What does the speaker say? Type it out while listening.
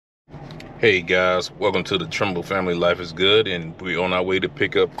Hey guys, welcome to the Trimble Family Life is Good, and we're on our way to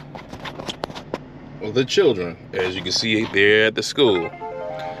pick up the children. As you can see, they're at the school,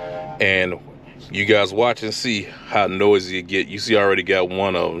 and you guys watch and see how noisy it get. You see, I already got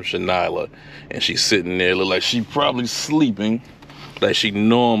one of them, Shanila, and she's sitting there, look like she probably sleeping like she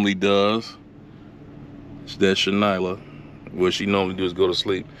normally does. That's Shanila. What she normally do is go to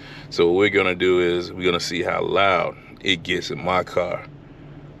sleep. So what we're gonna do is we're gonna see how loud it gets in my car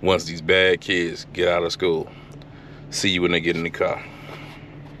once these bad kids get out of school. See you when they get in the car.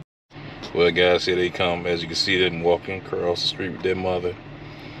 Well guys, here they come. As you can see them walking across the street with their mother.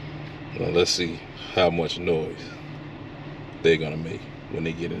 Now let's see how much noise they're gonna make when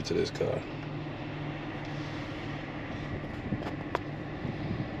they get into this car.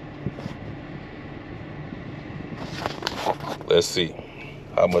 Let's see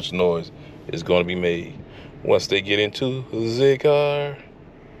how much noise is gonna be made once they get into the car.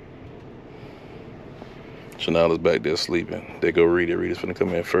 Shanila's back there sleeping. They go Rita. Rita's finna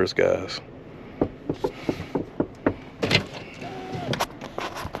come in first, guys.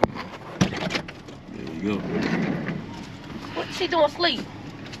 There you go. What's she doing asleep?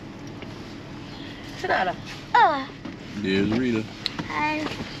 Shanila. There's Rita. Hi.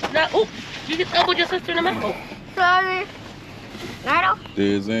 Now, oop, you just elbowed your sister in the mouth. Sorry. Nardo.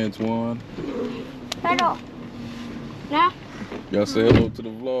 There's Antoine. Nardo. No. Y'all say hello to the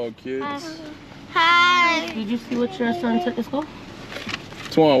vlog, kids. Hi. Did you see what your son took to school?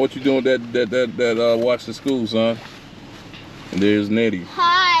 Antoine, what you doing that watch the school, son? And there's Nettie.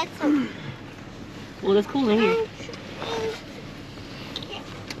 Hi. Well, it's cool in here.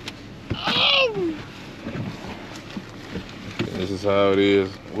 This is how it is.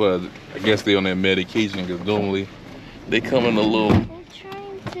 Well, I guess they on that medication because normally they come in a little. I'm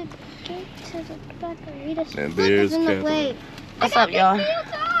trying to get to the back of Rita's. And there's Catherine. What's up, y'all?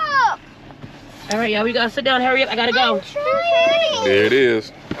 All right, y'all, we gotta sit down. Hurry up, I gotta go. There it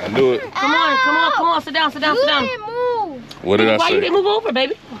is. I knew it. Come on, sit down, sit down. Move. What did I Why say? you didn't move over,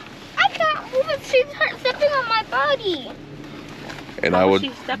 baby? I can't move it. She's stepping on my body. And How I was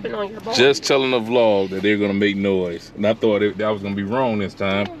was she stepping on your ball? just telling the vlog that they're gonna make noise, and I thought that I was gonna be wrong this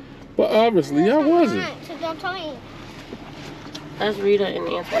time, but obviously I wasn't. So don't tell me. That's Rita and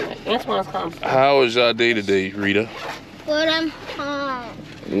Antoine. Antoine's calm. How was y'all day today, Rita? But I'm hot.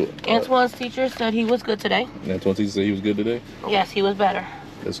 Antoine's teacher said he was good today. Antoine teacher said he was good today. Yes, he was better.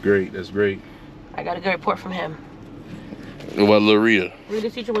 That's great. That's great. I got a good report from him. What about little Rita?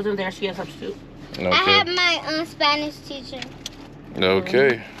 Rita's teacher wasn't there. She had substitute. I had my Spanish teacher.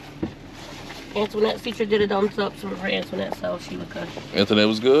 Okay. Antoinette's teacher did a thumbs up for Antoinette, so she was good. Antoinette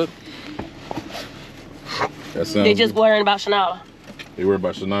was good. That sounds. They just good. worrying about Shanila. They worried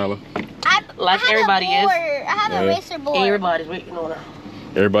about Shanila. Like everybody is. I have a racer board. Everybody's waiting on her.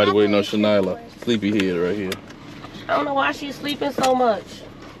 Everybody waiting on Shanila. Sleepyhead right here. I don't know why she's sleeping so much.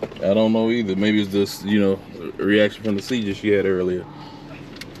 I don't know either. Maybe it's just, a reaction from the seizure she had earlier.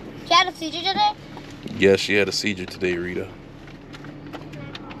 She had a seizure today? Yes, she had a seizure today, Rita.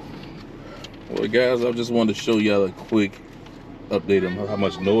 Well, guys, I just wanted to show y'all a quick update on how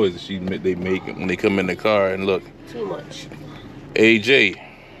much noise they make when they come in the car. And look, Too much. AJ,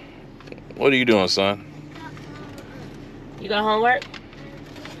 what are you doing, son? You got homework?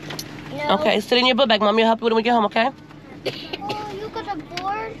 No. Okay, sit in your book bag. Mommy will help you when we get home, okay? Oh, you got a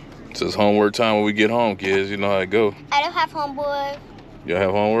board? It's homework time when we get home, kids. You know how it go. I don't have homework. Y'all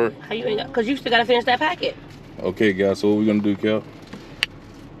have homework? How you ain't got? Because you still got to finish that packet. Okay, guys, so what we gonna do, Kel?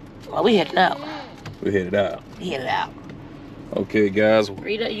 Well, we headed out. We headed out. We headed out. Okay, guys.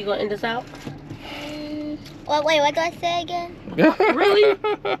 Rita, you going to end this out? Wait, what do I say again? Really?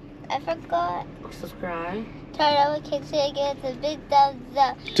 I forgot. Subscribe. Turn notification again. It's a big thumbs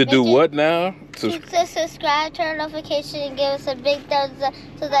up. To do what now? To subscribe, turn notification, and give us a big thumbs up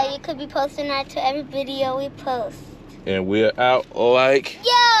so that you could be posting that to every video we post. And we're out like...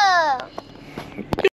 Yeah!